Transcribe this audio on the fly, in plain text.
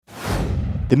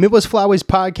The Midwest Flyways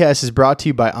podcast is brought to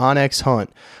you by Onyx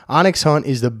Hunt. Onyx Hunt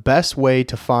is the best way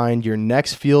to find your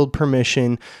next field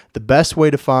permission, the best way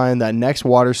to find that next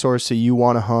water source that you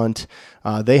want to hunt.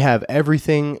 They have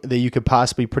everything that you could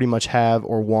possibly pretty much have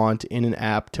or want in an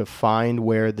app to find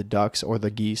where the ducks or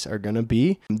the geese are going to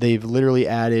be. They've literally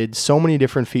added so many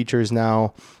different features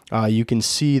now. You can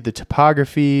see the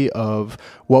topography of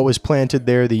what was planted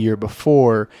there the year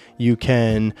before. You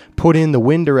can put in the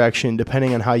wind direction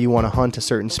depending on how you want to hunt a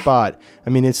certain spot. I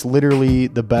mean, it's literally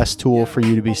the best tool for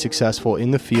you to be successful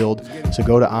in the field. So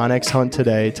go to Onyx Hunt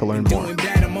today to learn more.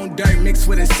 Dirt mixed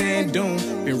with a sand dune.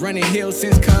 Been running hills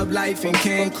since Cub Life in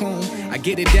Cancun. I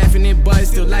get a definite buzz,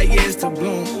 still light years to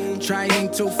bloom.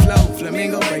 Trying to float,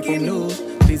 flamingo breaking news.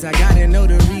 Please, I gotta know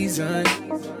the reason.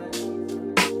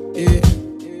 Yeah.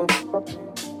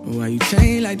 Why you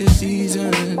change like the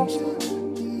seasons?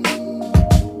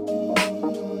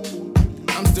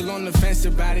 I'm still on the fence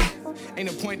about it.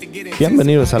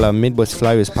 Bienvenidos a la Midwest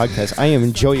Flyways podcast. I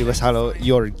am Joey Vassallo,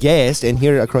 your guest, and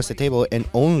here across the table, and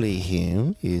only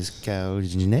him, is Cal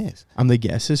Ginez. I'm the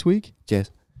guest this week? Yes.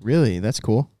 Really? That's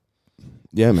cool.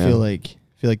 Yeah, man. I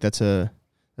feel like that's a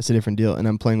different deal, and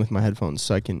I'm playing with my headphones,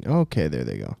 so I can... Okay, there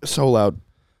they go. So loud.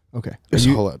 Okay. It's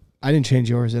so loud. I didn't change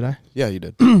yours, did I? Yeah, you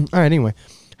did. All right, anyway.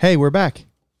 Hey, we're back.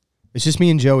 It's just me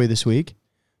and Joey this week.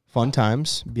 Fun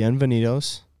times.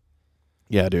 Bienvenidos.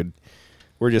 Yeah, dude.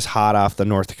 We're just hot off the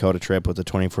North Dakota trip with the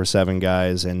 24/7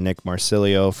 guys and Nick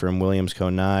Marsilio from Williams Co.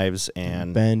 Knives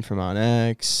and Ben from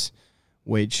OnX,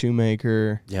 Wade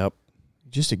Shoemaker. Yep.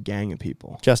 Just a gang of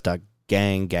people. Just a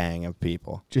gang of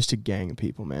people. Just a gang of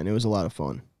people, man. It was a lot of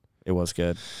fun. It was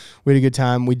good. We had a good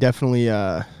time. We definitely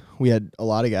we had a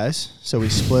lot of guys, so we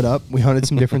split up. We hunted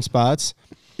some different spots.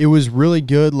 It was really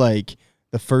good. Like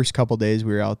the first couple days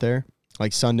we were out there,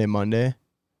 like Sunday, Monday,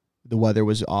 the weather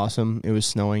was awesome. It was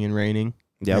snowing and raining.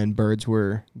 Yep. And birds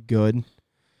were good.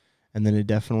 And then it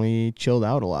definitely chilled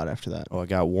out a lot after that. Oh, it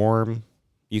got warm.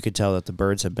 You could tell that the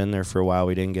birds have been there for a while.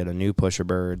 We didn't get a new push of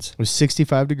birds. It was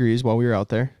 65 degrees while we were out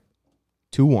there.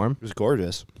 Too warm. It was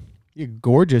gorgeous. Yeah,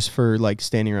 gorgeous for like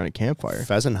standing around a campfire.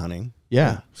 Pheasant hunting.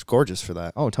 Yeah. It's gorgeous for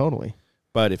that. Oh, totally.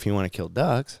 But if you want to kill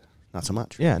ducks, not so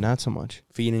much. Yeah, not so much.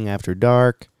 Feeding after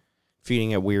dark,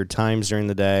 feeding at weird times during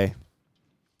the day,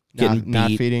 Not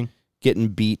feeding. Getting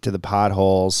beat to the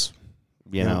potholes.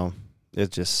 You know, it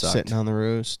just sucked. Sitting on the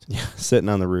roost. Yeah, sitting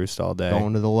on the roost all day.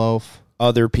 Going to the loaf.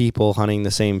 Other people hunting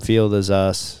the same field as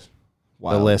us.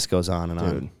 Wow. The list goes on and Dude,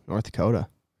 on. North Dakota.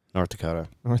 North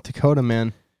Dakota,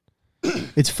 man.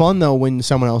 It's fun, though, when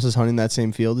someone else is hunting that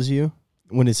same field as you,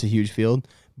 when it's a huge field,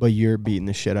 but you're beating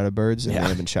the shit out of birds and they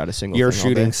haven't shot a single You're thing all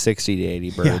shooting day. 60 to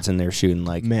 80 birds and they're shooting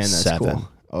like Man, that's 7. cool.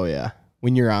 Oh, yeah.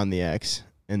 When you're on the X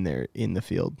and they're in the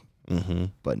field, Mm-hmm.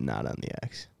 but not on the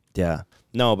X. Yeah.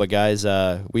 No, but guys,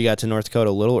 we got to North Dakota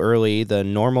a little early. The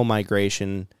normal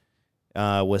migration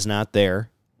was not there,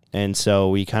 and so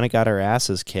we kind of got our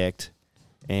asses kicked,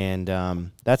 and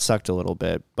that sucked a little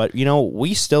bit. But, you know,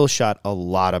 we still shot a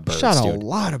lot of birds, Shot dude. a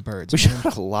lot of birds. We man.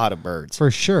 shot a lot of birds.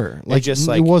 For sure. Like, just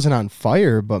it wasn't on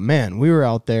fire, but, man, we were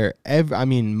out there.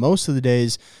 Most of the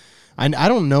days, I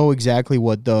don't know exactly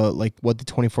what the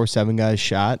 24/7 guys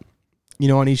shot,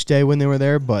 on each day when they were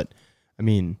there, but,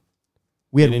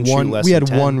 we had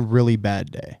one really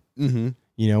bad day,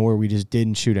 where we just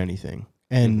didn't shoot anything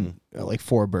and like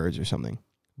 4 birds or something.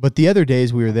 But the other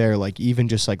days we were there, like even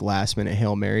just like last minute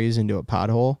Hail Marys into a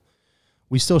pothole,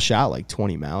 we still shot like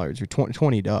 20 mallards or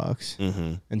 20 ducks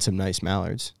and some nice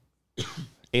mallards.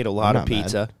 Ate a lot of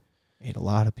pizza. Ate a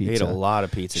lot of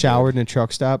pizza. Showered in a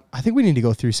truck stop. I think we need to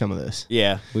go through some of this.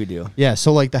 Yeah, we do. Yeah,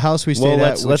 so like the house we stayed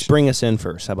at. Let's bring us in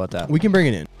first. How about that? We can bring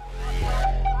it in.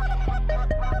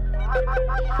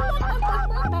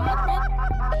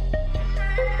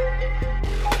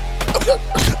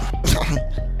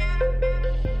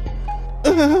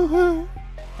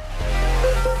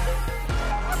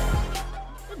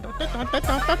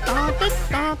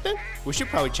 We should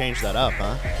probably change that up,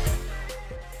 huh?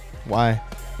 Why?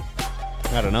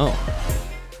 I don't know.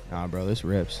 Nah, bro, this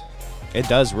rips. It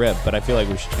does rip, but I feel like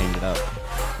we should change it up.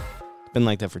 It's been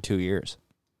like that for 2 years.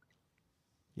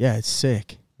 Yeah, it's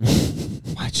sick.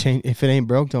 Why change? If it ain't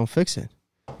broke, don't fix it.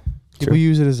 People True.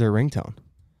 use it as their ringtone.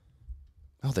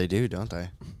 Oh, they do, don't they?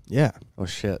 Yeah. Oh,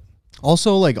 shit.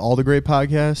 Also, like all the great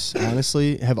podcasts,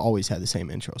 honestly, have always had the same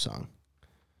intro song.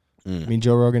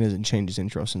 Joe Rogan hasn't changed his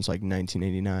intro since like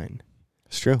 1989.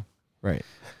 It's true. Right.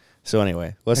 So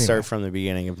anyway, let's start from the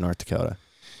beginning of North Dakota.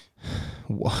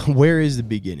 Where is the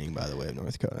beginning, by the way, of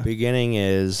North Dakota? Beginning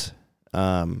is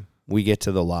we get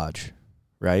to the lodge,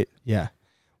 right? Yeah.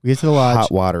 We get to the lodge.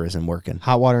 Hot water isn't working.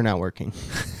 Hot water not working.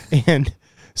 And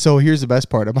So here's the best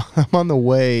part. I'm on the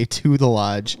way to the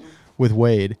lodge with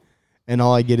Wade, and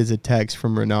all I get is a text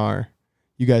from Renar.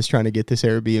 You guys trying to get this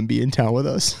Airbnb in town with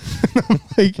us? I'm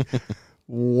like,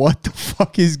 what the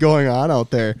fuck is going on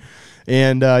out there?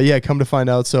 And come to find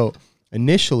out. So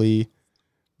initially,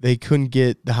 they couldn't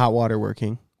get the hot water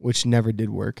working, which never did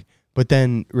work. But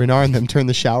then Renar and them turned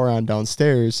the shower on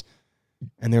downstairs,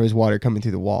 and there was water coming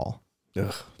through the wall.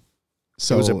 Ugh.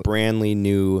 So it was a brandly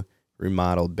new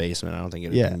remodeled basement. I don't think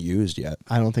it had been used yet.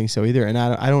 I don't think so either. And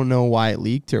I don't know why it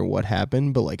leaked or what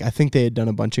happened, but like I think they had done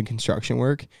a bunch of construction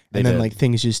work and then like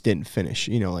things just didn't finish,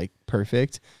 like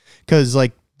perfect. Because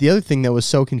like the other thing that was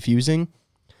so confusing,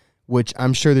 which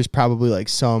I'm sure there's probably like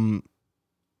some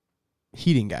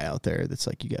heating guy out there that's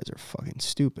like, you guys are fucking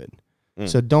stupid.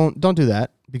 So don't do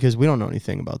that because we don't know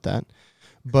anything about that.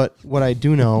 But what I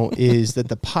do know is that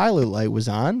the pilot light was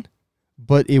on,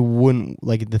 but it wouldn't,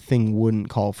 like the thing wouldn't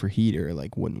call for heat or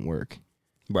like wouldn't work.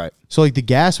 Right. So like the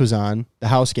gas was on, the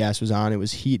house gas was on, it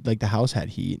was heat, like the house had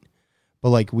heat, but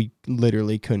like we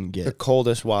literally couldn't get the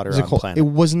coldest water on the planet. It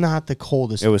was not the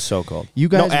coldest. It was so cold. You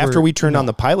guys after we turned on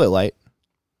the pilot light,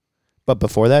 but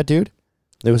before that, dude,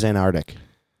 it was Antarctic.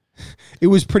 It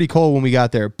was pretty cold when we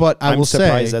got there, but I'm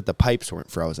surprised that the pipes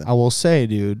weren't frozen. I will say,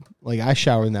 dude, like I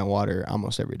shower in that water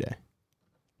almost every day.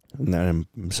 And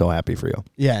I'm so happy for you.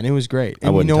 Yeah, and it was great. And I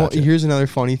wouldn't touch it. Here's another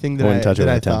funny thing that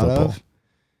I thought of.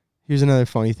 Here's another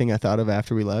funny thing I thought of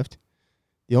after we left.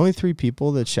 The only 3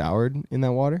 people that showered in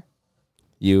that water.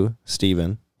 You,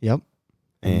 Steven. Yep.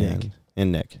 And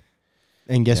Nick.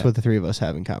 And guess what the 3 of us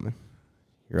have in common?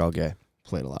 You're all gay.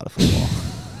 Played a lot of football.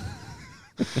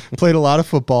 Played a lot of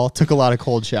football. Took a lot of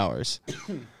cold showers.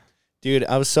 Dude,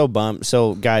 I was so bummed.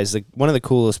 So, guys, one of the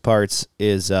coolest parts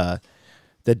is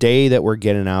the day that we're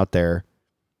getting out there,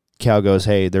 Cal goes,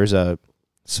 hey, there's a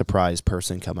surprise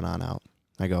person coming on out.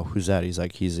 I go, who's that? He's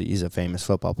like, he's a famous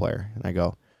football player. And I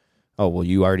go, oh, well,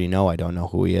 you already know I don't know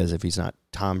who he is if he's not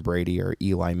Tom Brady or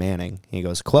Eli Manning. And he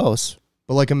goes, close.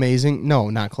 But like amazing.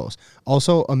 No, not close.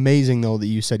 Also amazing, though, that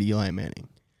you said Eli Manning.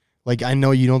 Like, I know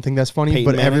you don't think that's funny,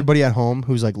 but everybody at home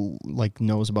who's like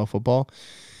knows about football,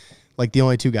 like the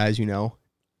only 2 guys you know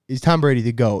is Tom Brady,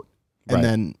 the GOAT, and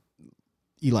then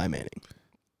Eli Manning.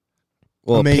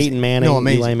 Well, amazing. Peyton Manning,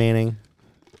 Eli Manning.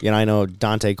 I know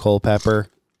Dante Culpepper.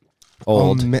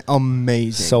 Old.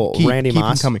 Amazing. So Randy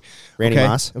Moss. Keep coming. Randy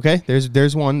Moss. Okay,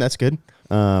 there's one. That's good.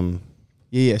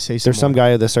 Yeah, say some There's some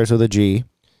guy that starts with a G.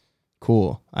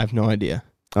 Cool. I have no idea.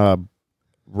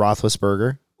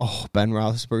 Roethlisberger. Oh, Ben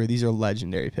Roethlisberger. These are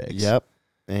legendary picks. Yep.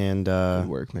 And good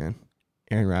work, man.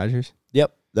 Aaron Rodgers.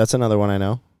 Yep. That's another one I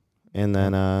know. And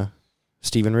then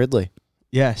Stephen Ridley.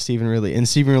 Yeah, Stephen Ridley. And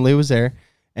Stephen Ridley was there.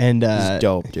 And he's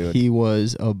dope, dude. He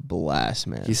was a blast,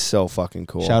 man. He's so fucking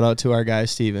cool. Shout out to our guy,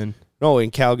 Stephen. No,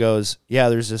 and Cal goes, yeah,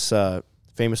 there's this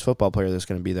famous football player that's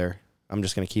going to be there. I'm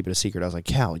just going to keep it a secret. I was like,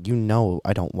 Cal,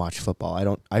 I don't watch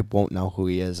football. I won't know who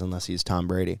he is unless he's Tom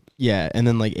Brady. Yeah, and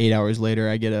then like 8 hours later,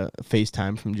 I get a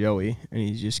FaceTime from Joey, and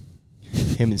he's just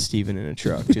him and Steven in a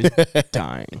truck, just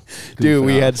dying. Dude,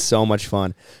 we had so much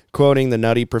fun. Quoting the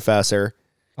Nutty Professor.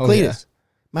 Oh, Cletus, yeah.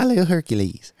 My little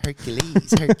Hercules.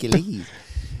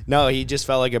 No, he just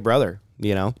felt like a brother,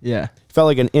 Yeah. Felt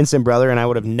like an instant brother, and I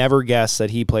would have never guessed that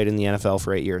he played in the NFL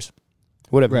for 8 years.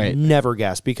 Would have never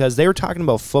guessed, because they were talking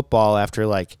about football after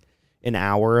like an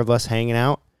hour of us hanging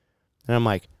out. And I'm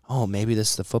like, oh, maybe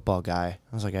this is the football guy.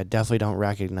 I was like, I definitely don't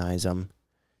recognize him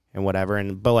and whatever.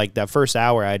 But like that first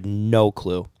hour, I had no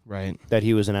clue that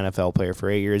he was an NFL player for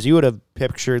 8 years. You would have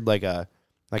pictured like a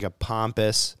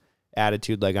pompous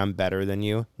attitude, like I'm better than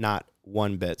you. Not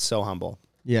one bit. So humble.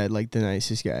 Yeah, like the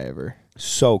nicest guy ever.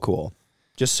 So cool.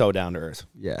 Just so down to earth.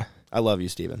 Yeah. I love you,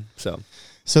 Steven. So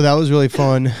that was really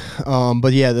fun.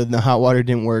 But yeah, the hot water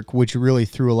didn't work, which really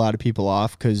threw a lot of people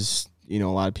off because, a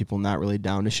lot of people not really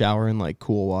down to shower in like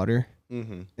cool water.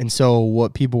 Mm-hmm. And so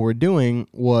what people were doing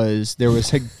was there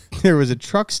was a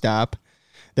truck stop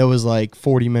that was like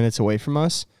 40 minutes away from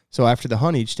us. So after the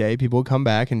hunt each day, people would come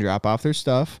back and drop off their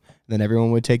stuff. Then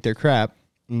everyone would take their crap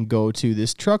and go to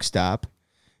this truck stop,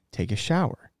 take a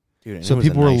shower. Dude, so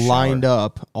people were lined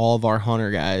up, all of our hunter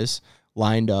guys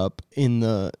lined up in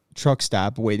the truck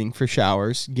stop waiting for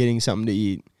showers, getting something to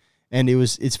eat. And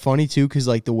it's funny too, because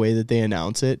like the way that they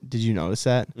announce it, did you notice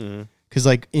that? Because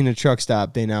like in a truck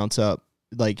stop, they announce up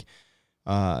like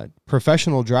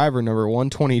professional driver number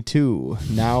 122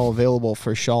 now available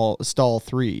for stall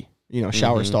 3,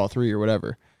 shower stall 3 or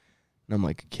whatever. And I'm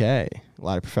like, okay, a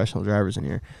lot of professional drivers in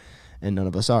here, and none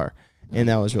of us are. And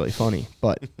that was really funny.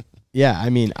 But yeah, I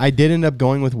mean, I did end up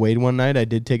going with Wade one night. I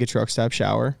did take a truck stop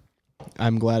shower.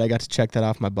 I'm glad I got to check that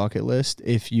off my bucket list.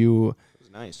 If you, it was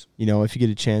nice. If you get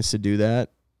a chance to do that,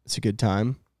 It's a good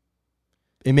time.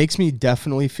 It makes me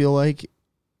definitely feel like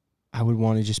I would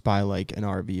want to just buy like an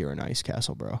RV or an ice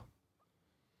castle, bro.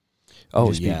 Oh,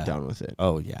 Just yeah. be done with it.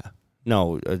 Oh, yeah.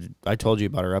 No, I told you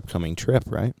about our upcoming trip,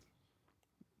 right?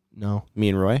 No. Me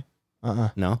and Roy? Uh-uh.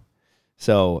 No.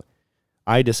 So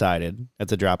I decided at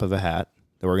the drop of a hat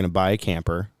that we're going to buy a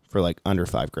camper for like under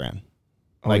 $5,000.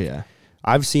 Oh, Like, yeah.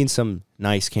 I've seen some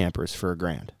nice campers for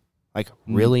 $1,000. Like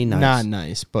really nice. Not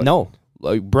nice, but no,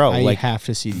 like, bro, I like have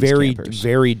to see these very, campers.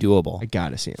 very doable. I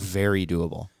gotta see them. Very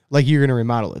doable. Like you're gonna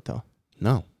remodel it though.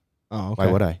 No. Oh, okay.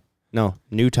 Why would I? No.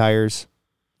 New tires,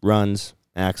 runs,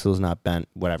 axles not bent,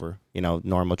 whatever.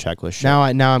 Normal checklist shit.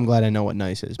 Now I'm glad I know what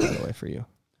nice is, by the way, for you.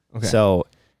 Okay. So,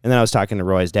 and then I was talking to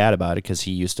Roy's dad about it because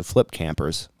he used to flip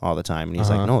campers all the time. And he's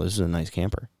like, Uh-huh. no, this is a nice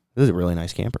camper. This is a really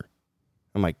nice camper.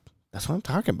 I'm like, that's what I'm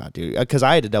talking about, dude. Because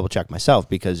I had to double check myself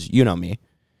because you know me.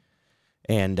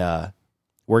 And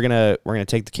we're gonna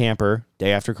take the camper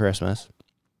day after Christmas,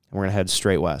 and we're gonna head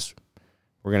straight west.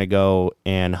 We're gonna go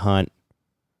and hunt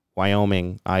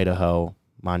Wyoming, Idaho,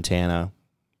 Montana,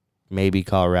 maybe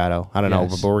Colorado. I don't know,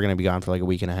 Yes. but we're gonna be gone for like a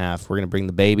week and a half. We're gonna bring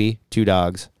the baby, 2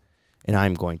 dogs, and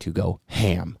I'm going to go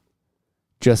ham.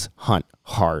 Just hunt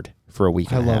hard for a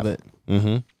week I and a half. love it.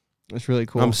 Mm-hmm. That's really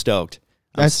cool. I'm stoked.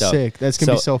 I'm That's stoked. sick. That's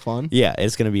gonna be so fun. Yeah,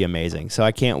 it's gonna be amazing. So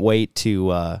I can't wait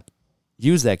to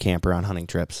use that camper on hunting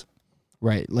trips.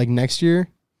 Right. Like next year,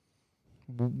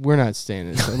 we're not staying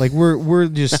in it. Like we're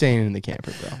just staying in the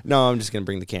camper, bro. No, I'm just gonna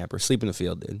bring the camper. Sleep in the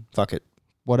field, dude. Fuck it.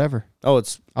 Whatever. Oh,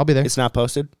 it's I'll be there. not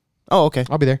posted. Oh, okay.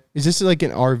 I'll be there. Is this like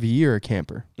an RV or a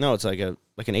camper? No, it's like an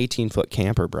 18-foot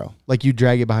camper, bro. Like you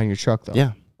drag it behind your truck though?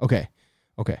 Yeah. Okay.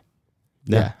 Yeah.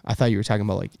 Yeah. I thought you were talking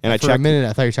about like And I for a checked- minute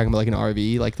I thought you were talking about like an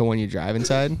RV, like the one you drive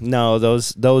inside. No,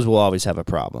 those will always have a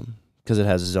problem because it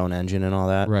has its own engine and all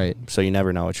that. Right. So you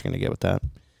never know what you're gonna get with that.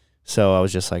 So I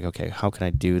was just like, okay, how can I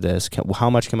do this?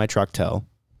 How much can my truck tow?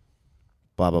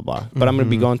 Blah blah blah. But I'm gonna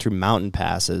be going through mountain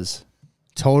passes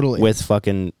Totally. with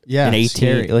fucking yeah, an 18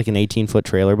 scary. like an 18-foot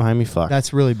trailer behind me. Fuck.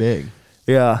 That's really big.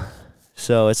 Yeah.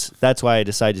 So that's why I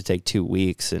decided to take 2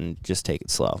 weeks and just take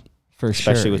it slow, For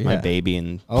sure. especially with my yeah. baby.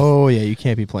 And Oh yeah, you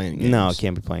can't be playing games. no, I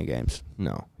can't be playing games.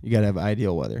 No. You gotta have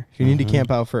ideal weather. If you need to camp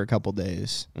out for a couple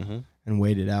days and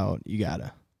wait it out, you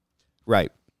gotta.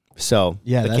 Right. So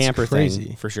Yeah, the that's camper crazy.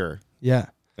 thing for sure. Yeah.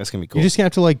 That's gonna be cool. You just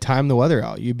have to like time the weather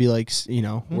out. You'd be like,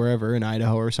 wherever in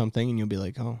Idaho or something, and you'll be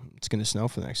like, oh, it's gonna snow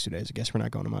for the next 2 days. I guess we're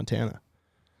not going to Montana.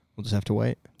 We'll just have to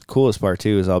wait. Coolest part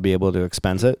too is I'll be able to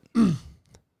expense it.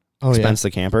 Oh Expense the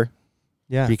camper.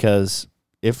 yeah. Because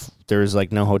if there's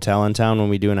like no hotel in town when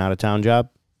we do an out of town job,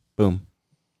 boom,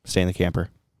 stay in the camper.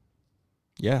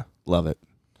 Yeah. Love it.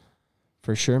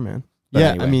 For sure, man. But yeah,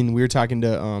 anyway. I mean, we were talking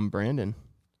to Brandon,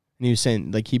 and he was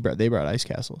saying like they brought ice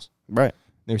castles. Right.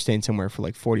 They were staying somewhere for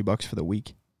like $40 for the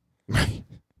week. Right.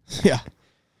 Yeah.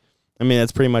 I mean,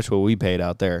 that's pretty much what we paid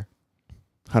out there.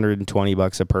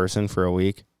 $120 a person for a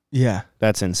week. Yeah.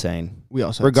 That's insane. We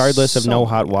also had Regardless of so no many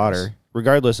hot guys. water.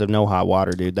 Regardless of no hot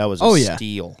water, dude. That was a Yeah.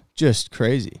 steal. Just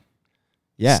crazy.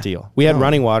 Yeah. Steal. We had No.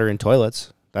 running water in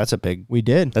toilets. That's a big We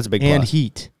did. That's a big and plus.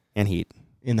 heat and heat.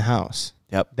 in the house.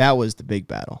 Yep. That was the big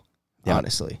battle. Yep.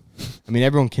 Honestly. I mean,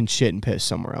 everyone can shit and piss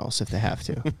somewhere else if they have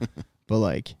to. But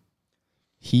like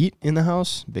heat in the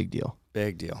house, big deal.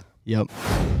 Big deal. Yep.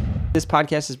 This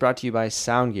podcast is brought to you by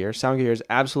Sound Gear. Sound Gear is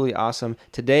absolutely awesome.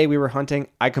 Today we were hunting.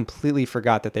 I completely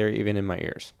forgot that they were even in my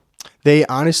ears. They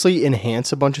honestly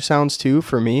enhance a bunch of sounds too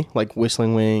for me, like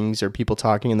whistling wings or people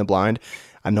talking in the blind.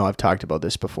 I know I've talked about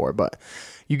this before, but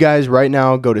you guys right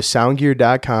now go to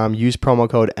soundgear.com, use promo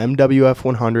code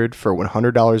MWF100 for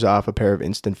 $100 off a pair of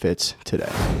Instant Fits today.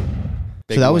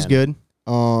 Big So that was win.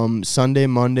 good. Sunday,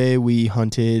 Monday, we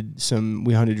hunted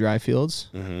dry fields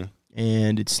Mm-hmm.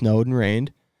 and it snowed and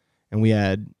rained and we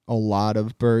had a lot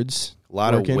of birds. A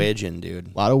lot working. of widgeon, dude.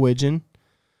 A lot of widgeon.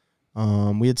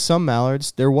 We had some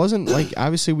mallards. There wasn't like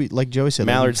obviously we like Joey said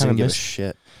Mallards kind didn't give a missed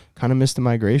shit. the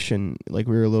migration. Like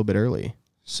we were a little bit early,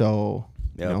 so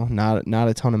Yep. you know not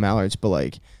a ton of mallards. But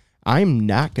like I'm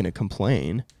not gonna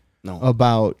complain No.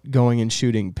 about going and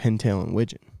shooting pintail and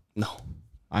widgeon. No.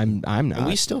 I'm not. And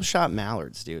we still shot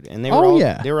mallards, dude. And they Oh, were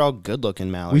yeah. they were all good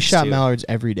looking mallards. we shot too. mallards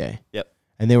every day. Yep.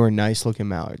 And they were nice looking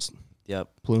mallards, Yep.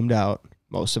 plumed out,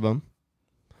 most of them.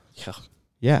 Yeah.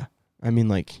 Yeah. I mean,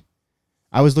 like,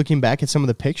 I was looking back at some of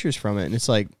the pictures from it, and it's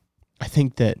like, I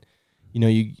think that,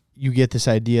 you get this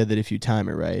idea that if you time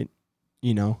it right,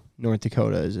 North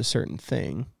Dakota is a certain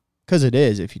thing. Because it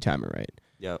is if you time it right.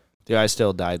 Yep. Dude, I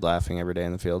still died laughing every day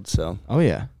in the field, so Oh,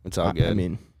 yeah. it's all good. I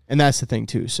mean, and that's the thing,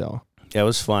 too, so. yeah, it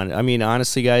was fun. I mean,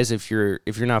 honestly, guys, if you're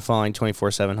not following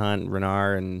 24/7 Hunt,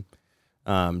 Renard and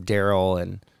Daryl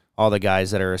and all the guys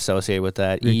that are associated with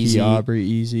that. Ricky Aubrey,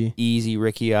 Easy,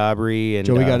 Ricky Aubrey, and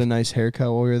Joey got a nice haircut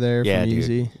while we were there. Yeah, from dude.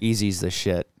 Easy. Easy's the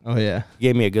shit. Oh yeah, He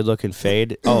gave me a good looking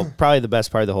fade. Oh, probably the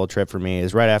best part of the whole trip for me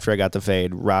is right after I got the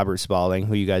fade, Robert Spalding,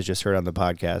 who you guys just heard on the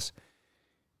podcast,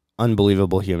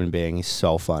 unbelievable human being. He's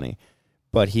so funny,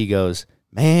 but he goes,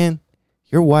 "Man,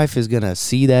 your wife is gonna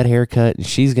see that haircut and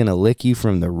she's gonna lick you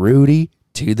from the Rudy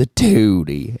to the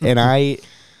Tootie." And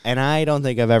I don't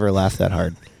think I've ever laughed that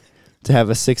hard to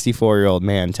have a 64-year-old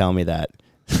man tell me that.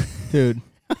 dude.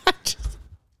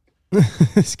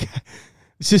 This guy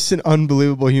is just an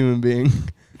unbelievable human being.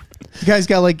 The guy's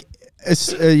got like,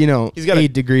 he's got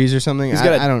 8 degrees or something. He's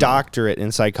got I don't a doctorate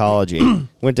in psychology.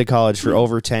 Went to college for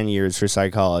over 10 years for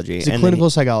psychology. He's a clinical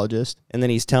psychologist. And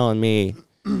then he's telling me,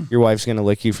 your wife's going to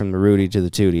lick you from the Rudy to the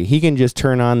Tootie. He can just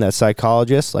turn on that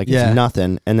psychologist like it's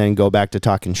nothing and then go back to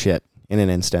talking shit in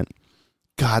an instant.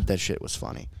 God, that shit was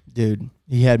funny. Dude,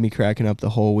 he had me cracking up the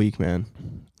whole week, man.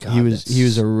 God, he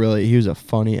was a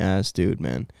funny ass dude,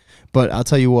 man. But I'll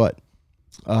tell you what,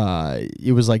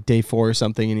 it was like day 4 or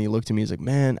something, and he looked at me. He's like,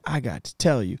 "Man, I got to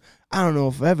tell you, I don't know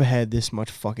if I've ever had this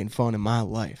much fucking fun in my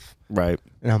life." Right.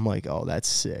 And I'm like, "Oh, that's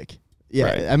sick." Yeah,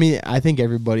 Right. I mean, I think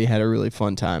everybody had a really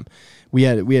fun time. We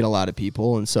had a lot of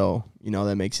people, and so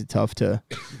that makes it tough to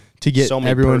get So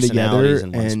many everyone together. personalities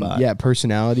in one And spot. yeah,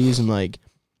 personalities and like,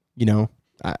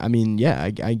 I mean, yeah,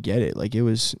 I get it. Like it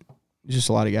was just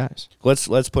a lot of guys.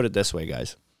 Let's put it this way,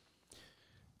 guys.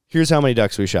 Here's how many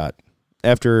ducks we shot.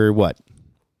 After what?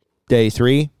 Day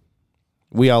 3,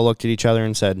 we all looked at each other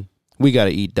and said, "We got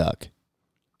to eat duck.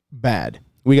 Bad.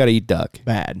 We got to eat duck."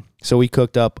 Bad. So we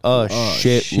cooked up a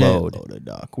shitload of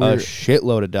duck. a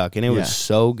shitload of duck, and it was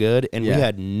so good, and we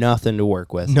had nothing to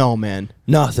work with. No, man.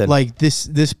 Nothing. Like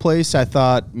this place, I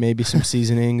thought maybe some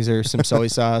seasonings or some soy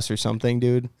sauce or something,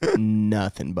 dude.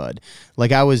 Nothing, bud.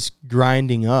 Like I was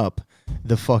grinding up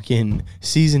the fucking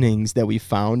seasonings that we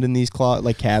found in these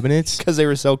cabinets because they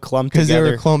were so clumped because together.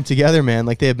 they were clumped together, man.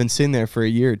 Like they had been sitting there for a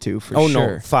year or two for sure.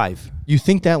 No, 5. You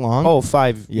think that long? Oh,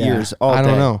 5 years. All I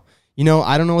don't day. know.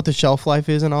 I don't know what the shelf life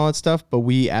is and all that stuff, but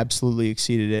we absolutely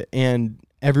exceeded it, and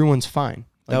everyone's fine.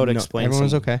 That would explain.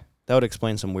 Everyone's okay. That would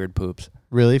explain some weird poops.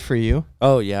 Really, for you?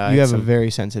 Oh yeah, You have a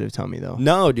very sensitive tummy, though.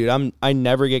 No, dude, I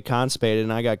never get constipated,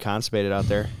 and I got constipated out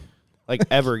there. Like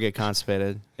ever get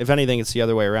constipated. If anything, it's the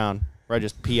other way around, where I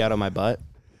just pee out of my butt.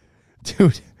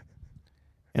 Dude.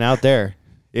 And out there,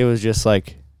 it was just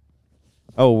like,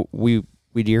 oh, we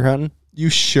deer hunting. You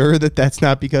sure that that's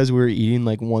not because we were eating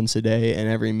like once a day and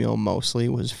every meal mostly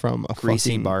was from a Greasy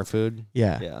fucking bar food.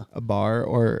 Yeah. A bar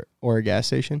or a gas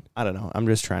station? I don't know. I'm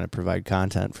just trying to provide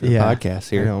content for the Yeah, podcast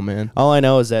here. I know, man. All I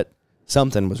know is that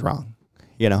something was wrong.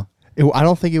 I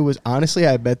don't think it was, honestly,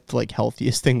 I bet the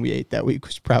healthiest thing we ate that week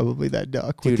was probably that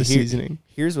duck with the seasoning.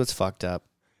 Here's what's fucked up.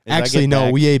 Actually,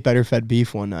 no, we ate better fed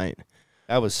beef one night.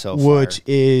 That was so fire. Which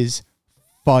is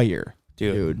fire.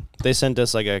 Dude, they sent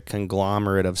us like a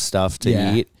conglomerate of stuff to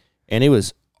Yeah. eat, and it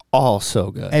was all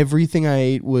so good. Everything I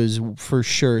ate was for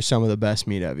sure some of the best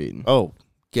meat I've eaten. Oh,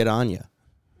 get on ya.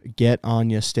 Get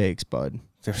on ya steaks, bud.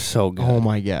 They're so good. Oh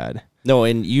my God. No,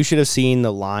 and you should have seen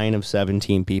the line of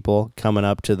 17 people coming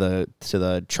up to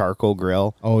the charcoal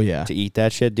grill Oh yeah. to eat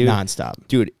that shit, dude. Nonstop.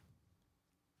 Dude,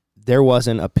 there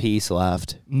wasn't a piece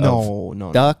left.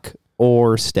 No, Duck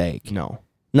or steak. No.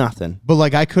 Nothing.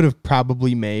 But I could have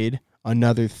probably made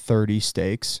another 30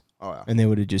 steaks. Oh, yeah. And they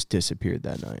would have just disappeared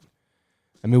that night.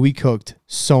 I mean, we cooked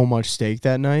so much steak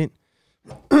that night.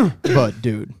 But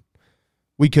dude,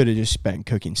 we could have just been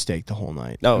cooking steak the whole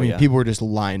night. Oh, I mean, yeah. people were just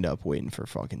lined up waiting for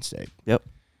fucking steak. Yep.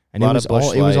 And it was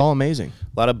all amazing.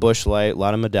 A lot of Bush Light, a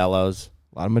lot of Modelo's,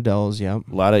 A lot of Modelo's, yep.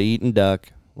 a lot of eating duck,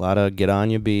 a lot of get on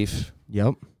your beef.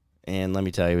 Yep. And let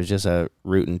me tell you, it was just a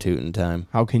rootin' tootin' time.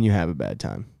 How can you have a bad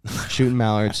time? Shooting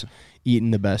mallards,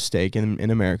 eating the best steak in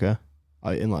America.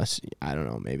 Unless, I don't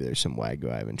know, maybe there's some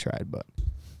Wagyu I haven't tried, but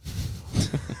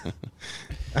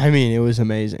I mean, it was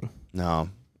amazing. No.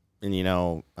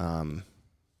 And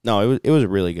no, it was a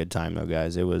really good time though,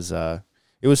 guys. It was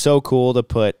so cool to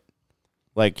put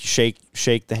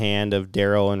shake the hand of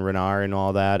Daryl and Renard and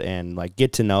all that, and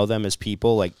get to know them as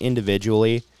people,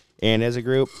 individually and as a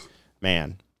group.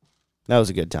 Man, that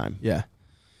was a good time. Yeah.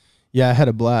 Yeah, I had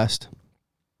a blast.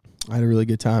 I had a really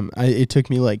good time. It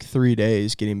took me 3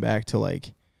 days getting back to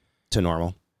To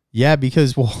normal. Yeah,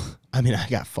 because I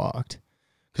got fucked.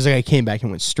 Because I came back and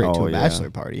went straight to a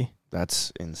bachelor party.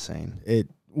 That's insane. It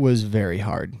was very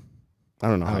hard. I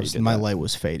don't know how you did my that. light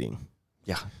was fading.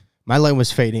 Yeah. My light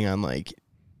was fading on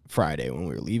Friday when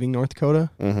we were leaving North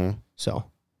Dakota. Mm-hmm. So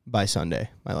by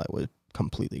Sunday, my light was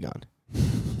completely gone.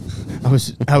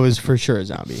 I was for sure a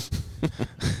zombie.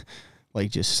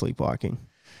 Just sleepwalking.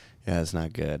 Yeah, it's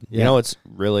not good. Yeah. You know what's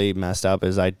really messed up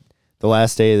is the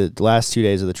last 2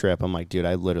 days of the trip, I'm like, dude,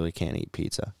 I literally can't eat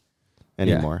pizza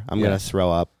anymore. I'm gonna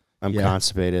throw up. I'm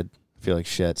constipated. I feel like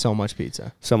shit. So much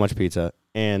pizza. So much pizza.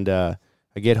 And I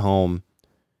get home,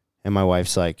 and my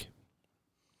wife's like,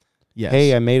 Yes.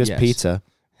 "Hey, I made us pizza."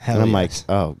 Hell and I'm yes.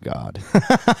 like, "Oh God,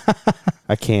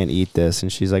 I can't eat this."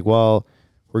 And she's like, "Well,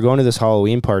 we're going to this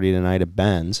Halloween party tonight at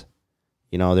Ben's.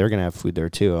 You know, they're gonna have food there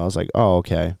too." I was like, "Oh,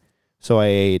 okay." So I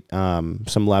ate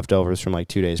some leftovers from like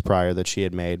 2 days prior that she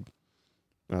had made.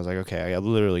 And I was like, "Okay, I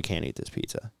literally can't eat this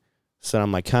pizza." So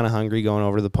I'm like kind of hungry going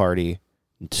over to the party.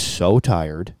 I'm so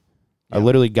tired. I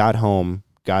literally got home,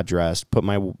 got dressed, put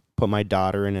my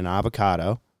daughter in an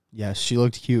avocado. Yes, she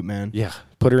looked cute, man. Yeah,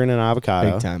 put her in an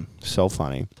avocado. Big time. So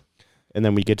funny. And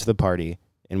then we get to the party,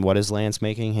 and what is Lance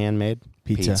making handmade?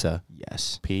 Pizza.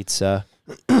 Yes. Pizza.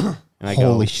 And I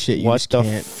Holy go, shit, you what just the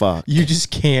can't. fuck? You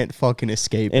just can't fucking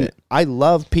escape And it. I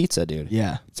love pizza, dude.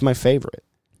 Yeah, It's my favorite.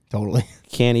 totally.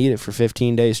 Can't eat it for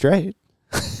 15 days straight.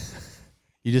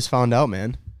 You just found out,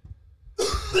 man.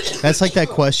 That's like that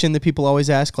question that people always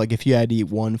ask, like if you had to eat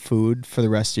one food for the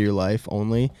rest of your life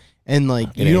only, and like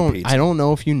It ain't pizza. I don't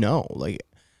know if you know, like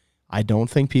I don't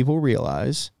think people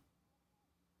realize.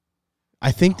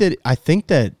 I think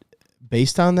that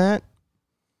based on that,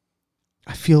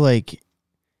 I feel like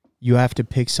you have to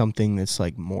pick something that's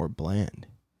like more bland.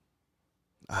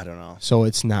 I don't know. So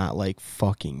it's not like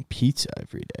fucking pizza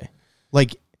every day.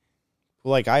 Like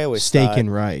Like I always steak thought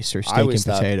and rice or I steak and always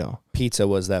thought potato. pizza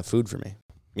was that food for me.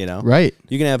 You know? Right.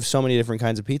 You can have so many different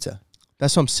kinds of pizza.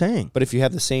 That's what I'm saying. But if you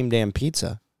have the same damn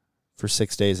pizza for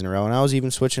 6 days in a row, and I was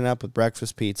even switching up with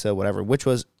breakfast pizza, whatever, which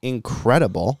was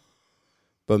incredible.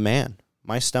 But man,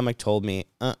 my stomach told me,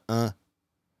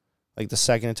 Like the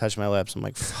second it touched my lips, I'm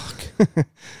like, fuck.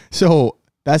 So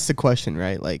that's the question,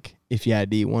 right? Like if you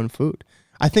had to eat one food.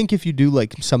 I think if you do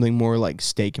like something more like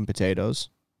steak and potatoes,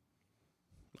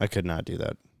 I could not do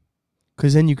that.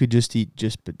 because then you could just eat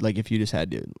like if you just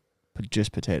had to put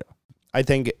just potato. I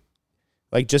think,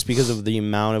 like, just because of the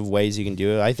amount of ways you can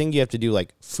do it, I think you have to do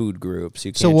like food groups.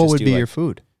 You can't So what just would do, be like, your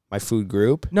food? my food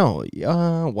group? No,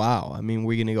 wow. I mean,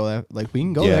 we're gonna go there. Like we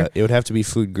can go Yeah, there. it would have to be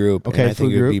food group. Okay, and I think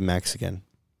food it would group. be Mexican.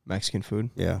 Mexican food.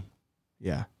 Yeah,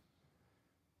 Yeah.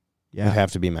 it would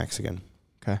have to be Mexican.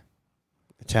 Okay.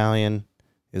 Italian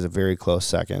is a very close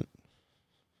second.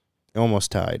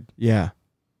 Almost tied. Yeah.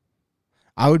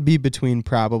 I would be between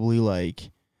probably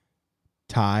like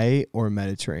Thai or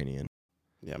Mediterranean,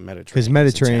 Yeah, Mediterranean. because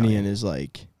Mediterranean is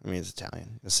like I mean, it's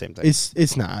Italian. The same thing.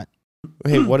 it's not.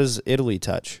 Hey, what does Italy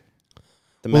touch?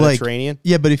 The Well, like, Mediterranean?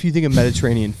 Yeah, but if you think of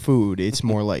Mediterranean food, it's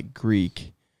more like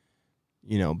Greek,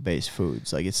 based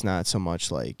foods. Like it's not so much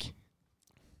like,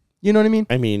 you know what I mean?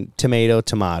 I mean,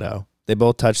 tomato. They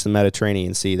both touch the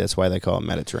Mediterranean Sea. That's why they call it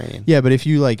Mediterranean. Yeah, but if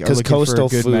you like are 'Cause looking for coastal a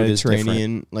good food is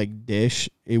Mediterranean like dish,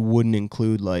 it wouldn't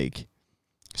include like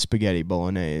spaghetti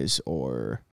bolognese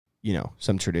or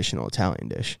some traditional Italian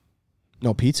dish.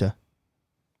 No pizza.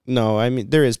 No, I mean,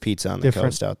 there is pizza on the Different.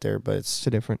 coast out there, but It's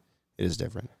different. it is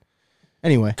different.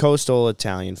 Anyway, Coastal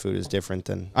Italian food is different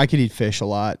than I could eat fish a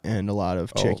lot and a lot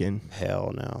of Oh, chicken.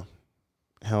 hell no.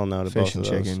 Hell no to Fish both and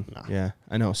of those. chicken. No. Yeah,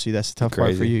 I know. See, that's the tough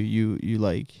part for Crazy. you.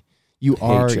 You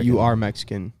Hate chicken. are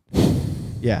Mexican.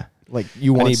 Yeah, like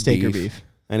you want need steak or beef. beef.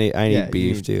 I need Yeah,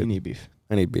 beef, dude. You need beef.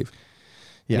 I need beef.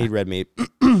 Yeah. I need red meat.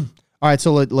 All right,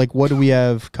 so like, what do we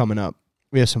have coming up?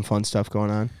 We have some fun stuff going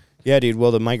on. Yeah, dude. Well,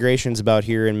 the migration's about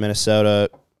here in Minnesota.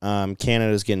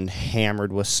 Canada's getting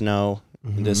hammered with snow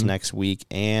this Mhm. next week,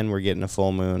 and we're getting a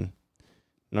full moon.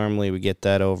 Normally, we get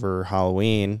that over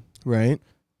Halloween, Right.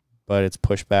 but it's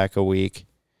pushed back a week,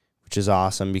 which is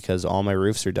awesome because all my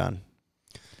roofs are done.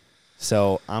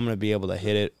 So I'm gonna be able to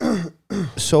hit it.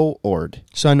 So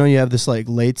So I know you have this like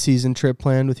late season trip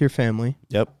planned with your family.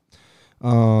 Yep.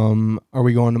 Are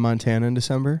we going to Montana in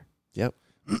December? Yep.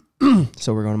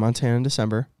 So we're going to Montana in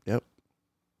December. Yep.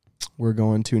 We're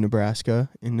going to Nebraska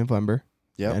in November.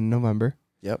 Yep. In November.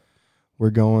 Yep.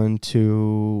 We're going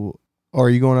to. Oh, are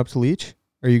you going up to Leech?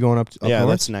 Are you going up Yeah, north?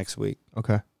 that's next week.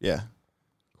 Okay. Yeah.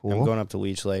 Cool. I'm going up to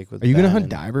Leech Lake with Are you gonna Ben hunt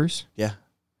and- divers? Yeah.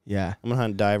 Yeah. I'm gonna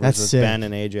hunt divers That's with sick. Ben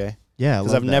and AJ. Yeah.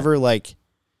 Because I've never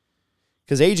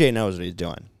because AJ knows what he's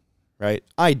doing, right?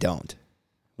 I don't.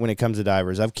 When it comes to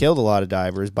divers, I've killed a lot of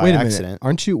divers by Wait a accident. minute.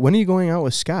 Aren't you? When are you going out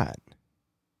with Scott?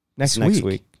 Next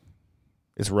week.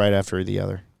 It's right after the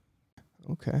other.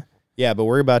 Okay. Yeah, but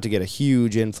we're about to get a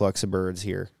huge influx of birds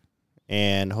here,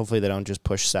 and hopefully they don't just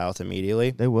push south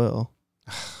immediately. They will.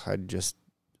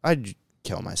 I'd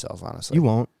kill myself, honestly. You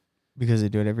won't, because they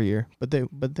do it every year. But they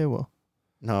will.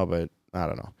 No, but I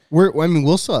don't know.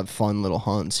 We'll still have fun little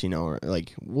hunts, or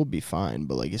like we'll be fine,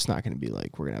 but like it's not going to be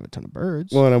like we're going to have a ton of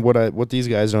birds. Well, and what these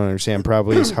guys don't understand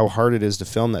probably is how hard it is to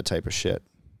film that type of shit.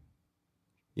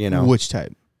 Which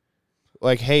type?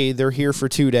 Like, hey, they're here for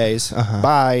 2 days. Uh-huh.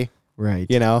 Bye. Right.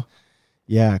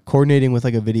 Yeah, coordinating with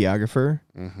like a videographer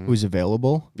Mm-hmm. who's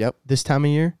available. Yep. This time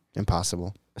of year,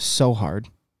 Impossible. so hard.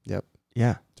 Yep.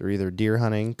 Yeah. They're either deer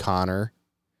hunting, Connor,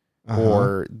 Uh-huh.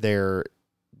 or they're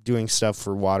doing stuff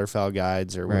for waterfowl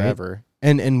guides or Right. whatever.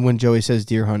 And when Joey says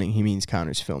deer hunting, he means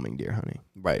Connor's filming deer hunting.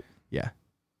 Right. Yeah.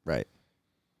 Right.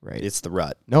 Right. It's the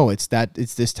rut. No, it's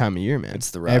this time of year, man.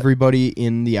 It's the rut. Everybody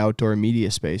in the outdoor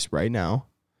media space right now,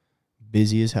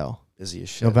 busy as hell. Busy as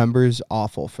shit. November's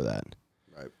awful for that.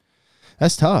 Right.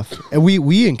 That's tough. And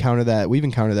we encounter that. We've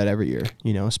encountered that every year,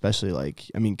 especially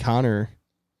Connor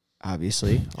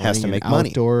obviously Has to owning make an money.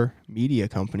 outdoor media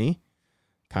company.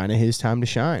 Kind of his time to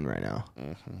shine right now.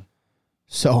 Mm-hmm.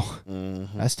 So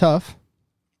Mm-hmm. that's tough.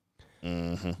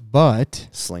 Mm-hmm. But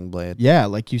Sling blade. yeah,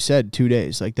 like you said, 2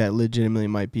 days. Like that legitimately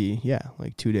might be,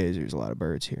 like 2 days. There's a lot of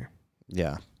birds here.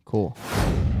 Yeah. Cool.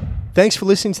 Thanks for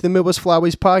listening to the Midwest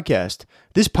Flyways podcast.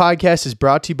 This podcast is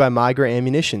brought to you by Migra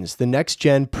Ammunitions, the next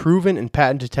gen proven and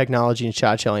patented technology in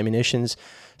shot shell ammunitions.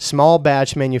 Small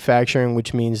batch manufacturing,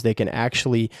 which means they can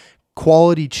actually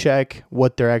quality check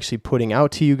what they're actually putting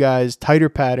out to you guys. Tighter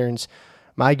patterns.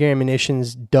 Migra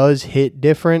Ammunitions does hit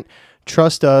different.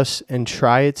 Trust us and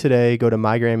try it today. Go to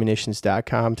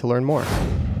migraammunitions.com to learn more.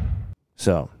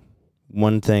 So,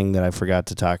 one thing that I forgot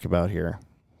to talk about here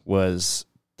was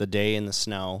the day in the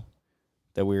snow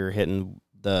that we were hitting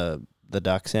the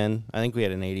ducks in. I think we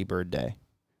had an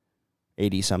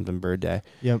 80-something bird day.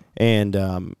 Yep.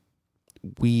 And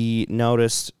we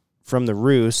noticed from the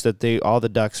roost that all the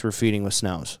ducks were feeding with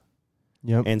snows.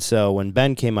 Yep. And so when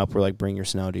Ben came up, we're like, bring your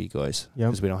snow decoys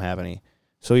because we don't have any.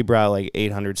 So we brought like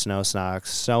 800 snow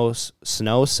socks,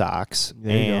 snow socks,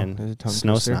 There you go. and There's a tongue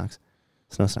snow twister. socks.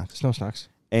 Snow socks.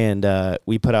 And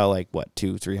we put out like,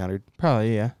 200-300,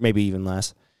 Probably, yeah. maybe even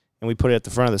less. And we put it at the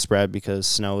front of the spread because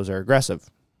snows are aggressive.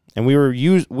 And we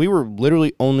were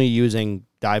literally only using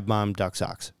dive bomb duck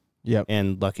socks Yep.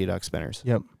 and Lucky Duck spinners.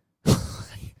 Yep.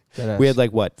 We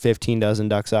had 15 dozen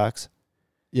duck socks,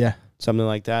 yeah. something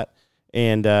like that.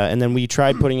 And then we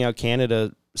tried putting out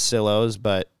Canada silos,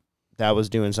 but that was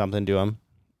doing something to them.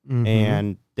 Mhm.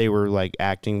 And they were like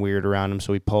acting weird around them.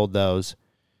 So we pulled those.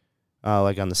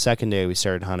 Like on the second day we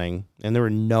started hunting, and there were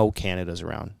no Canadas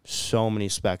around. So many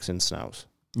specks and snows.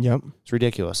 Yep. It's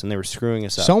ridiculous. And they were screwing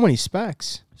us up. So many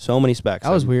specs. So many specks.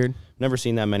 That was I've weird. Never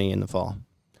seen that many in the fall.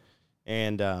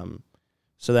 And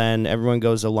so then everyone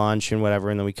goes to lunch and whatever,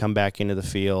 and then we come back into the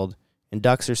field, and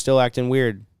ducks are still acting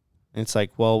weird. And it's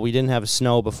like, well, we didn't have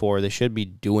snow before. They should be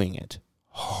doing it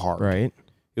hard. Right.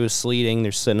 It was sleeting.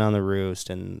 They're sitting on the roost,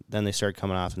 and then they start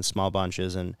coming off in small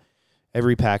bunches, and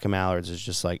every pack of mallards is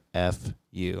just like F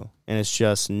you. And it's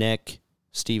just Nick,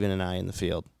 Steven, and I in the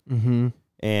field. Mm-hmm.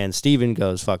 And Steven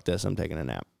goes, fuck this, I'm taking a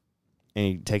nap. And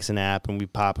he takes a nap, and we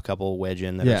pop a couple of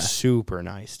widgeon that Yeah. are super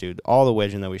nice, dude. All the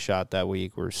widgeon that we shot that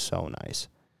week were so nice.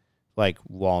 Like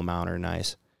wall mounter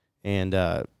nice. And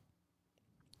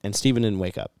Steven didn't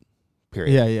wake up,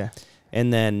 period. Yeah, yeah.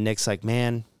 And then Nick's like,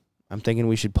 man, I'm thinking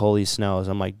we should pull these snows.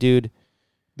 I'm like, dude.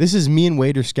 This is me and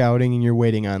Wade are scouting, and you're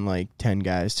waiting on like 10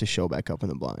 guys to show back up in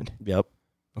the blind. Yep.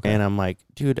 Okay. And I'm like,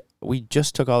 dude, we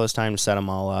just took all this time to set them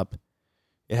all up.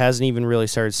 It hasn't even really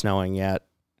started snowing yet.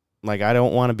 Like, I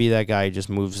don't want to be that guy who just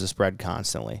moves the spread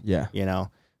constantly. Yeah. You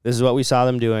know, this is what we saw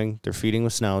them doing. They're feeding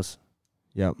with snows.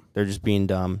 Yep. They're just being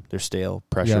dumb. They're stale,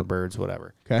 pressure Yep. birds,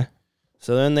 whatever. Okay.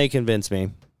 So then they convince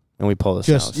me, and we pull the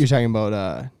Just snows. you're talking about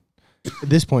at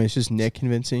this point, it's just Nick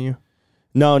convincing you.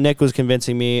 No, Nick was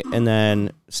convincing me, and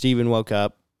then Steven woke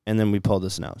up, and then we pulled the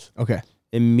snows. Okay.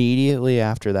 Immediately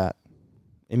after that,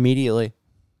 Yep.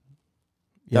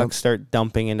 ducks start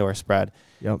dumping into our spread.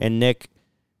 Yep. And Nick,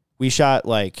 we shot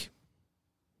like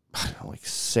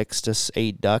 6 to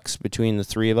 8 ducks between the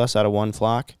three of us out of one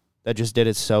flock. That just did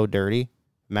it so dirty.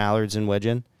 Mallards and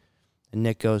widgeon. And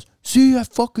Nick goes, see, I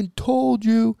fucking told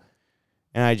you.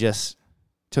 And I just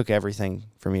took everything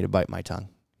for me to bite my tongue.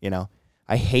 You know,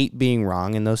 I hate being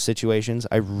wrong in those situations.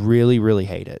 I really, really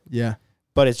hate it. Yeah.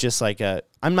 But it's just like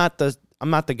I'm not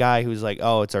the guy who's like,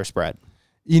 oh, it's our spread.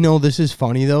 This is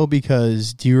funny though,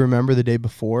 because do you remember the day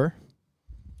before?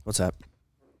 What's that?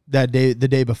 The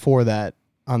day before that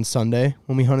on Sunday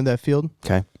when we hunted that field?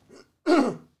 Okay.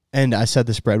 And I set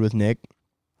the spread with Nick.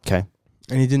 Okay.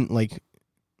 And he didn't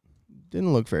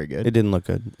look very good. It didn't look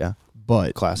good. Yeah.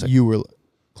 But Classic. you were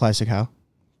classic how?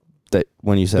 That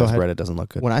when you Go said ahead. spread, it doesn't look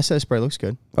good. When I said spread, it looks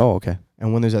good. Oh, okay.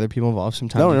 And when there's other people involved,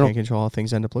 sometimes No, you no. can't control how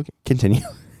things end up looking. Continue.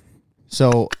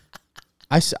 So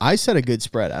I set a good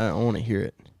spread. I don't want to hear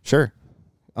it. Sure.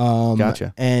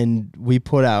 Gotcha. And we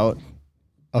put out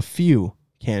a few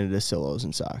Canada Silos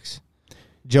and socks.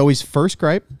 Joey's first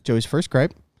gripe.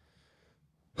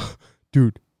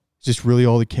 Dude, is this really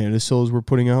all the Canada Silos we're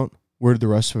putting out? Where did the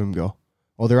rest of them go?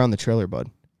 Oh, they're on the trailer, bud.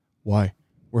 Why?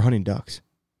 We're hunting ducks.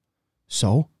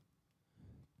 So?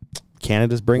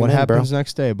 Canada's bringing What them, happens bro.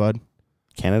 next day, bud?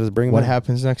 Canada's bringing What them.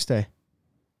 happens next day?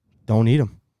 Don't eat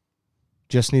them.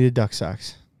 Just needed duck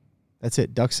socks. That's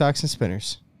it. Duck socks and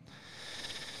spinners.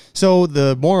 So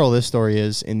the moral of this story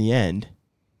is, in the end,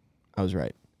 I was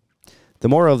right. The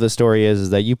moral of the story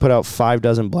is that you put out 5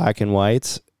 dozen black and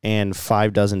whites and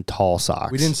 5 dozen tall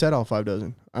socks. We didn't set all 5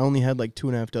 dozen. I only had like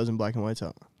 2.5 dozen black and whites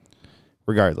out.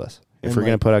 Regardless. If And we're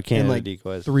going like- to put out and Canada like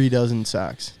decoys. 3 dozen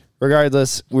socks.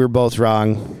 Regardless, we were both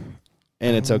wrong.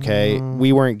 And it's okay.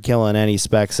 We weren't killing any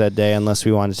specs that day unless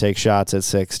we wanted to take shots at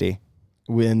 60.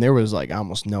 And there was like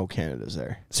almost no Canadas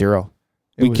there. 0.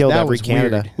 It We was- killed that every was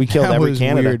Canada. weird. We killed That every was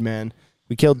Canada. Weird, man.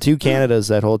 We killed 2 Canadas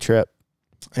that whole trip.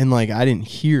 And like I didn't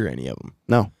hear any of them.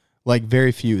 No. Like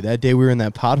very few. That day we were in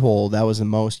that pothole, that was the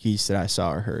most geese that I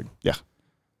saw or heard. Yeah.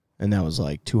 And that was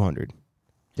like 200.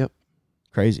 Yep.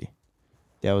 Crazy.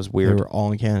 That was They weird. were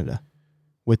all in Canada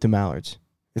with the mallards.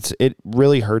 It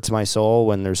really hurts my soul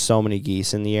when there's so many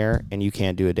geese in the air and you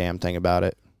can't do a damn thing about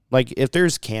it. Like if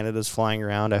there's Canadas flying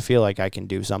around, I feel like I can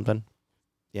do something.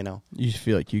 You know, You just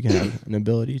feel like you can have an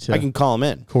ability to I can call them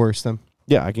in. coerce them.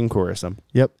 Yeah, I can chorus them.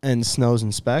 Yep. And snows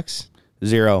and specks,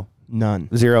 0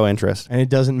 interest. And it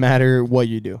doesn't matter what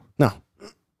you do. No.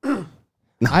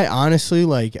 I honestly,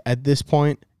 like, at this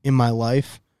point in my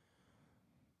life,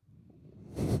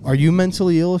 are you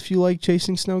mentally ill if you like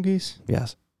chasing snow geese?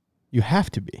 Yes. You have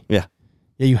to be. Yeah.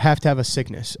 Yeah, you have to have a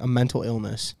sickness, a mental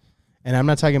illness. And I'm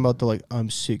not talking about the, like, I'm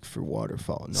sick for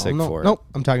waterfowl. No, Sick no, for it. Nope.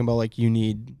 I'm talking about, like, you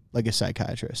need, like, a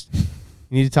psychiatrist. You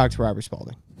need to talk to Robert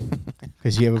Spalding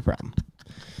because you have a problem.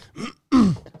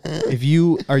 If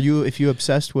you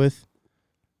obsessed with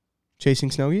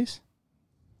chasing snow geese,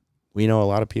 We know a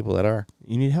lot of people that are.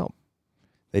 you need help.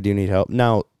 They do need help.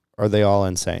 Now, are they all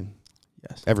insane?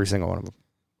 Yes. Every single one of them.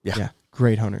 Yeah.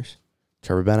 Great hunters.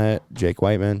 Trevor Bennett, Jake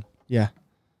Whiteman. Yeah.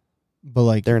 But,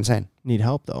 like, They're insane. need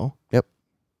help, though.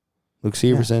 Luke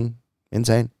Severson,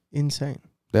 insane. Insane.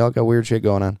 They all got weird shit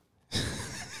going on.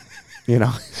 You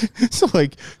know? So,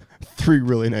 like, 3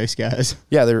 really nice guys.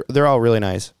 Yeah, they're all really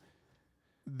nice.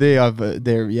 They have,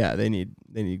 they need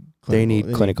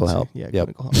clinical help. Yeah,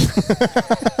 Yep. clinical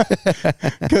help.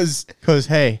 Because,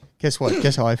 hey, guess what?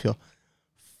 Guess how I feel.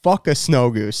 Fuck a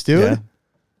snow goose, dude.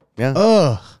 Yeah.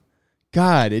 Ugh.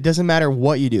 God, it doesn't matter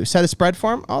what you do. Set a spread for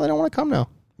them. Oh, they don't want to come now.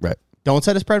 Right. Don't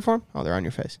set a spread for them. Oh, they're on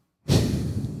your face.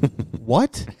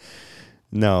 What?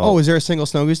 No. Oh, is there a single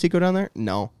snow goose deco down there?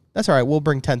 No. That's all right. We'll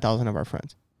bring 10,000 of our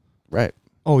friends. Right.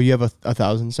 Oh, you have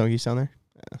 1,000 snow geese down there?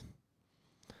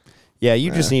 Yeah,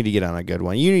 you just need to get on a good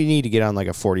one. You need to get on like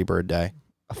a 40 bird day.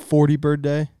 A 40 bird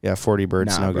day? Yeah, 40 bird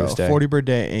Nah, snow bro. goose day. 40 bird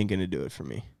day ain't going to do it for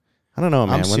me. I don't know,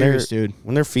 man. I'm when serious, they're dude.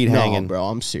 when their feet No, hanging, bro.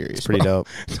 I'm serious. it's pretty bro. dope.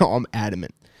 No, I'm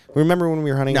adamant. Remember when we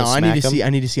were hunting No, with I need to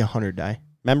Smackham? see 100 die.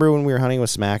 Remember when we were hunting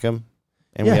with Smackham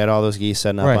and Yeah. we had all those geese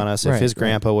setting up Right, on us? If right, his right.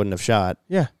 grandpa wouldn't have shot,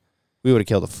 Yeah. we would have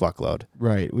killed a fuckload.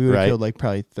 Right. We would have Right. killed like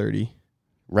probably 30,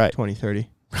 Right. 20, 30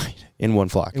 Right. In one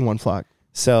flock. in one flock.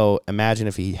 So imagine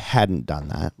if he hadn't done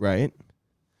that. Right.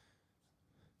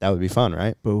 That would be fun,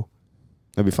 right? Boo.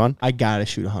 That'd be fun. I got to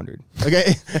shoot 100.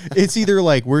 Okay. It's either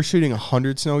like we're shooting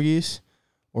 100 snow geese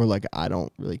or like I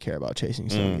don't really care about chasing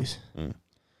snow geese.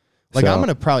 Like So- I'm going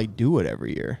to probably do it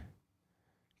every year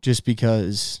just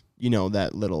because, you know,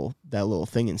 that little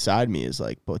thing inside me is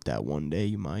like, but that one day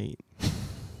you might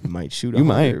shoot 100, You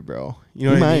might. bro. You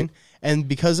know You what I might. mean? And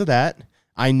because of that,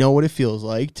 I know what it feels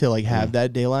like to like have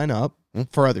that day line up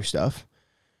for other stuff.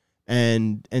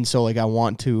 And so like I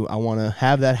want to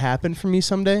have that happen for me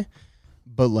someday,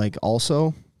 but like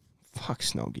also fuck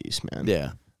snow geese, man.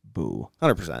 Yeah. Boo.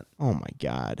 100%. Oh my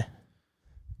God.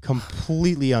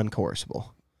 Completely uncoercible.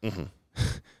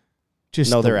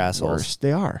 Just No, the they're assholes. worst.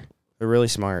 They are. They're really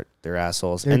smart. They're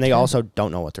assholes. They're and they terrible. also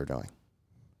don't know what they're doing.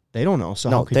 They don't know. So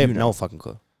No, how could they you have know? no fucking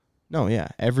clue. No, yeah.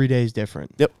 Every day is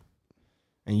different. Yep.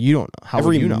 And you don't know. How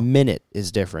Every would you know? minute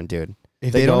is different, dude.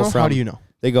 If they they don't go know, how from- do you know?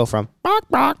 They go from bark,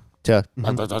 bark to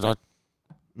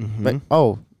Mm-hmm. but,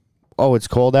 oh, it's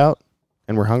cold out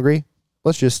and we're hungry.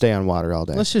 Let's just stay on water all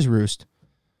day. Let's just roost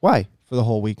Why? for the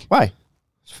whole week. Why?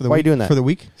 For the Why are you week, doing that? For the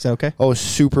week? Is that okay? Oh, it's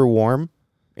super warm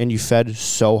and you fed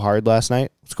so hard last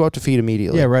night. Let's go out to feed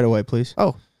immediately. Yeah, right away, please.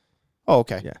 Oh,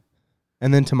 okay. Yeah.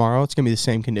 And then tomorrow it's going to be the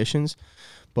same conditions,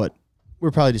 but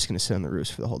we're probably just going to sit on the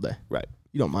roost for the whole day. Right.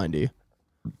 You don't mind, do you?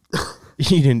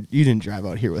 You didn't drive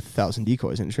out here with 1,000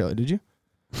 decoys in a trailer, did you?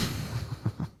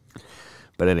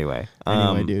 But anyway.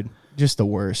 Anyway, dude. Just the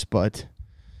worst, but...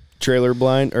 Trailer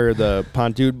blind, or the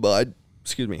pontoon blind.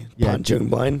 Excuse me. Yeah, pontoon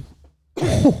blind.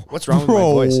 What's wrong with my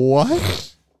Bro, voice?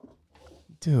 what?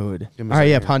 Dude. Give me All right, a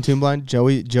yeah, second here. pontoon blind.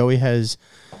 Joey has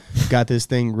got this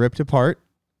thing ripped apart,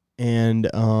 and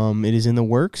it is in the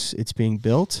works. It's being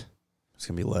built. It's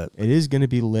going to be lit. It is going to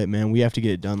be lit, man. We have to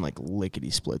get it done like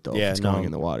lickety split, though. Yeah, if it's no, going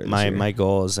in the water. This year. My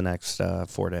goal is the next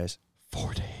 4 days.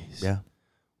 4 days. Yeah.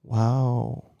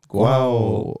 Wow.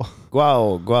 Wow.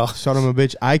 Wow. Son of a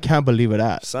bitch. I can't believe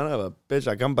it. Son of a bitch,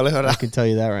 I can't believe it. I can tell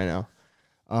you that right now.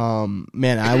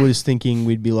 Man, I was thinking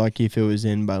we'd be lucky if it was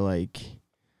in by like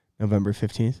November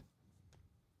 15th.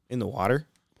 In the water?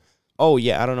 Oh,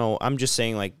 yeah, I don't know. I'm just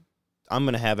saying, like, I'm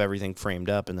going to have everything framed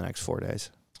up in the next 4 days.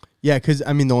 Yeah, because,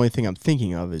 I mean, the only thing I'm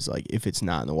thinking of is, like, if it's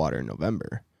not in the water in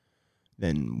November,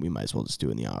 then we might as well just do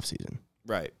it in the off season.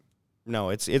 Right. No,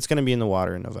 it's going to be in the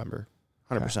water in November.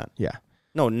 100%. Yeah.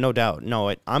 No doubt.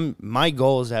 No, my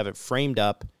goal is to have it framed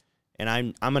up, and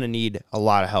I'm going to need a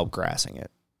lot of help grassing it.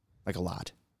 Like, a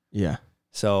lot. Yeah.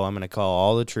 So I'm going to call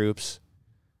all the troops.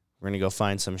 We're going to go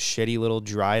find some shitty little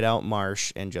dried out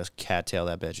marsh and just cattail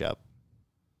that bitch up.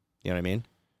 You know what I mean?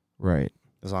 Right.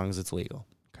 As long as it's legal.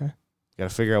 Okay. Got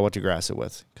to figure out what to grass it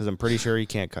with, because I'm pretty sure you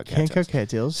can't cut Can't cattails. cut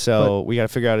cattails. So we got to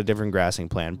figure out a different grassing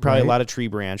plan. Probably Right. a lot of tree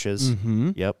branches.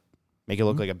 Mm-hmm. Yep. Make it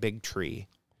look like a big tree.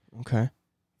 Okay.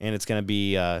 And it's going to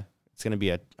be a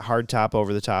hard top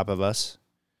over the top of us,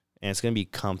 and it's going to be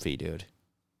comfy, dude.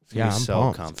 It's going to Yeah, be I'm so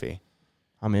pumped. comfy.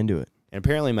 I'm into it. And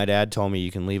apparently my dad told me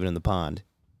you can leave it in the pond.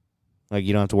 Like,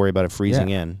 you don't have to worry about it freezing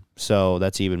in. So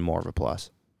that's even more of a plus.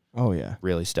 Oh, yeah.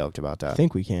 Really stoked about I that.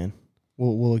 think we can.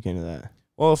 We'll look into that.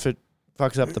 Well, if it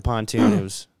fucks up the pontoon, it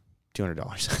was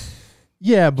 $200.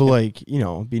 Yeah, but, like, you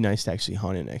know, it'd be nice to actually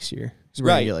hunt it next year. 'Cause we're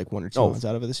going Right. to get, like, 1 or 2 Oh. hunts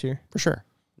out of it this year. For sure.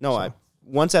 No, So.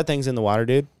 once that thing's in the water,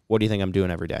 dude, what do you think I'm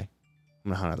doing every day?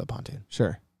 I'm going to hunt out the pontoon.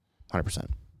 Sure.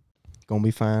 100%. Gonna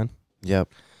be fine. Yep.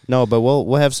 No, but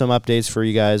we'll have some updates for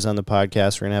you guys on the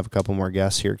podcast. We're going to have a couple more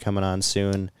guests here coming on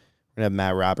soon. We're going to have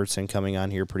Matt Robertson coming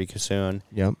on here pretty soon.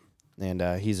 Yep.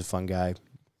 And he's a fun guy.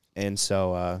 And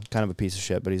so kind of a piece of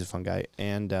shit, but he's a fun guy.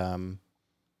 And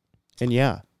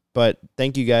yeah. But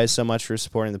thank you guys so much for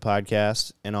supporting the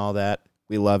podcast and all that.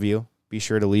 We love you. Be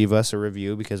sure to leave us a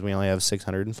review, because we only have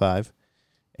 605.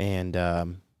 And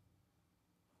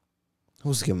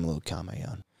we'll just give him a little comment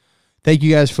on. Thank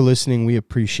you guys for listening. We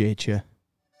appreciate you.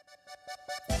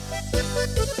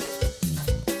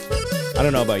 I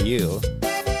don't know about you.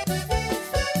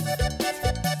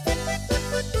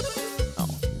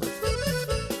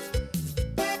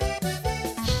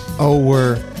 Oh,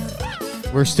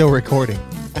 we're still recording.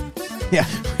 Yeah.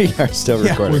 We are still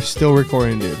Yeah, recording. we're still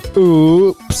recording, dude.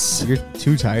 Oops. You're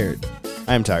too tired.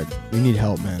 I am tired. We need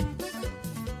help, man.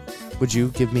 Would you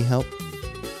give me help?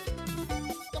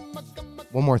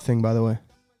 One more thing, by the way.